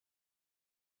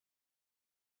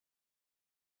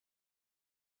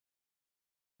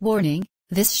Warning,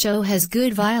 this show has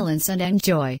good violence and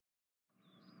enjoy.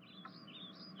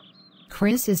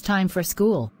 Chris, it's time for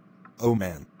school. Oh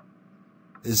man.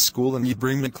 Is school and you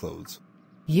bring me clothes?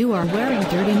 You are wearing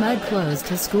dirty mud clothes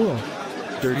to school.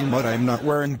 Dirty mud? I'm not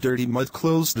wearing dirty mud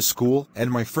clothes to school,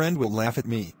 and my friend will laugh at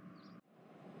me.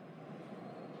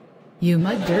 You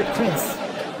mud dirt, Chris.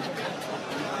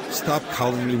 Stop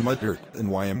calling me mud dirt,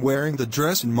 and why I'm wearing the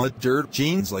dress and mud dirt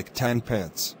jeans like tan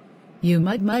pants. You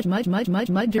mud dirt.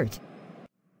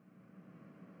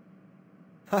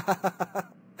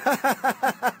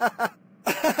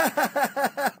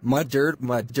 Mud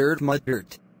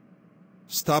dirt.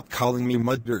 Stop calling me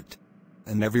mud dirt.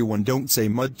 And everyone don't say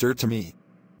mud dirt to me.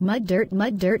 Mud dirt.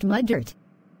 Mud dirt. Mud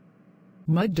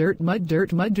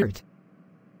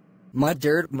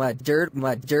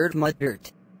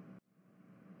dirt.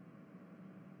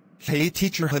 Hey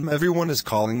teacher, everyone is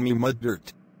calling me mud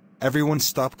dirt. Everyone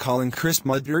stop calling Chris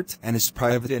mud dirt, and it's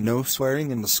private and no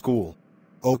swearing in the school.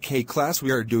 Okay class,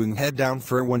 we are doing head down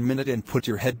for 1 minute and put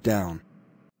your head down.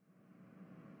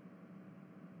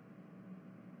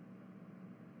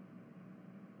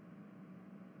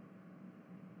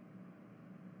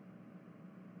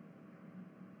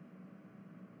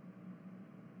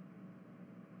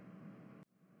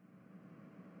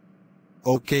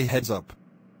 Okay, heads up.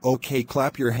 Okay,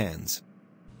 clap your hands.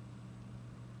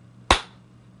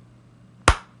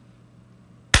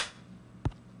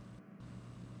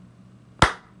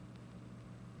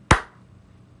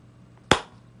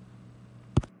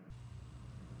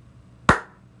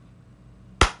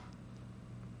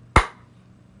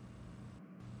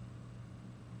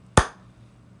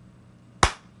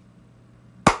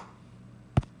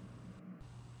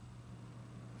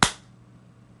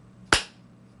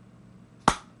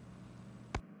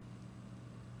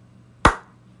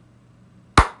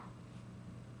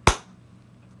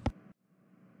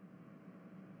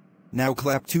 Now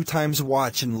clap 2 times,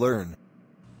 watch and learn.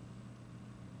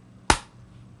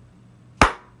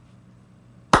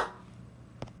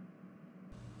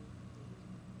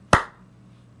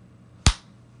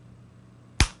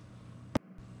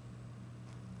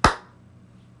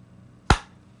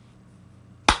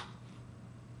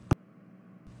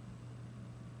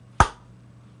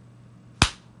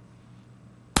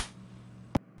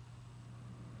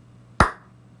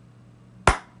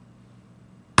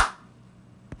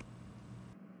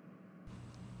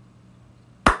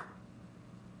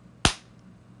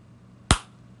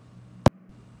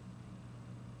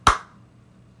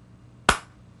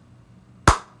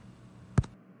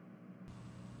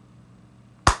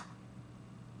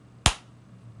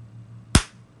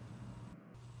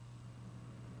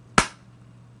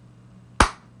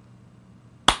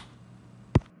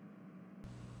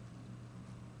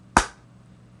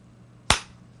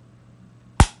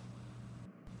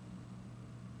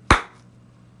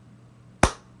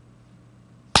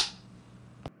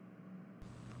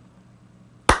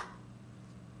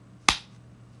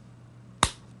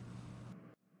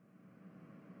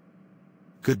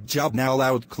 Good job, now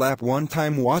loud clap 1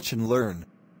 time, watch and learn.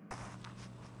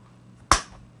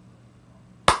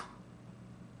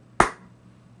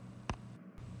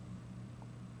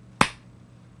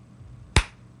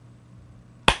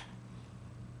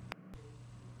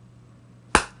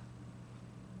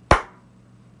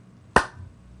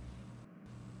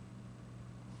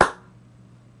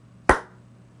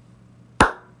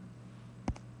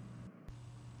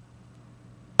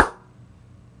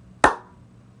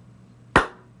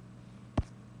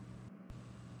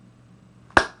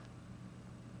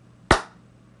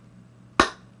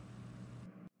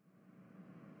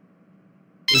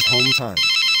 It's home time.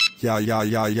 Yeah.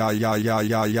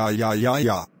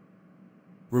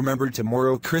 Remember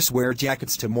tomorrow, Chris, wear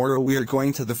jackets. Tomorrow we are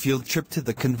going to the field trip to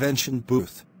the convention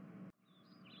booth.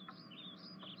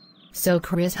 So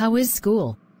Chris, how is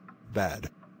school? Bad.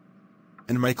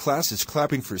 And my class is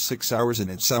clapping for 6 hours and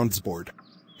it sounds bored.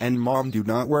 And mom, do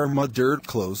not wear mud dirt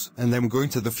clothes, and I'm going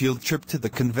to the field trip to the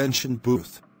convention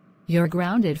booth. You're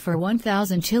grounded for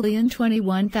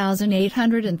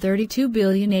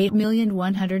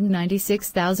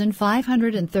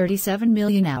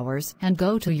 1,021,832,008,196,537 hours, and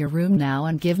go to your room now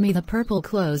and give me the purple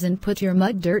clothes and put your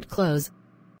mud dirt clothes.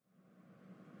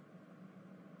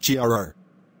 GRR.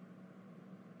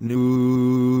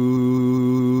 New.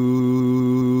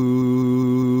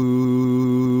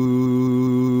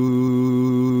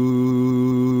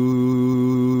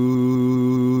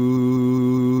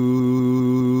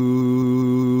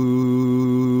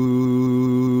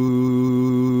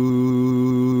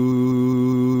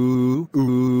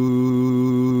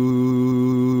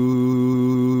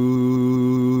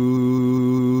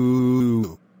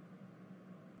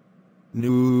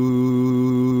 New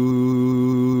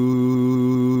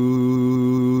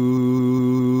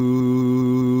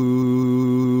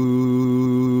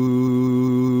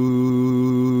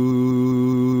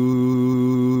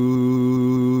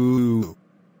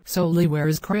Solely, where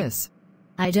is Chris?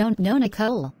 I don't know,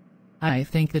 Nicole. I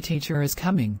think the teacher is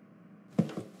coming.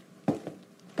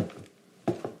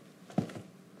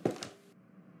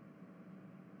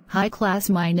 Hi class,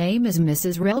 my name is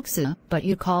Mrs. Relxa, but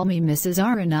you call me Mrs.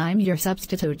 R and I'm your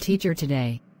substitute teacher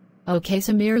today. Okay,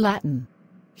 Samir Latin.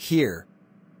 Here.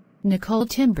 Nicole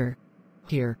Timber.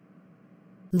 Here.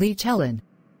 Lee Chellen.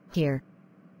 Here.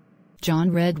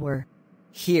 John Redwer.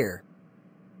 Here.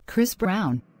 Chris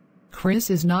Brown. Chris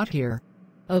is not here.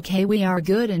 Okay, we are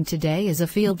good and today is a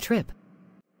field trip.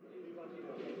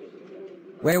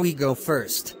 Where we go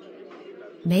first?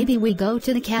 Maybe we go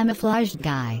to the camouflaged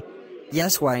guy.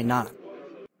 Yes, why not?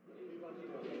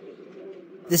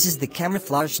 This is the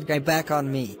camouflaged guy, back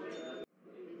on me.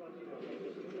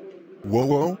 Whoa,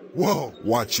 whoa, whoa!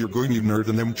 Watch, you're going, you nerd,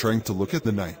 and I'm trying to look at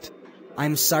the night.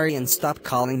 I'm sorry and stop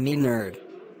calling me nerd.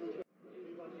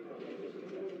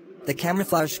 The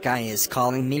camouflaged guy is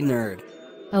calling me nerd.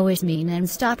 Always mean and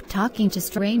stop talking to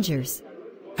strangers.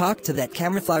 Talk to that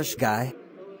camouflaged guy.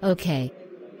 Okay.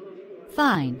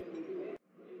 Fine.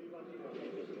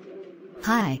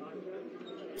 Hi.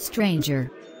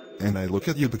 Stranger. And I look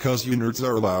at you because you nerds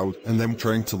are loud, and I'm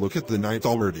trying to look at the night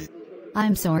already.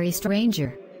 I'm sorry,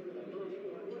 stranger.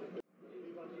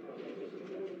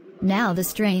 Now the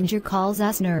stranger calls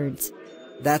us nerds.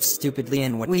 That's stupidly,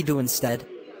 and what we do instead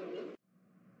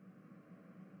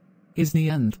Is the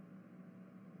end.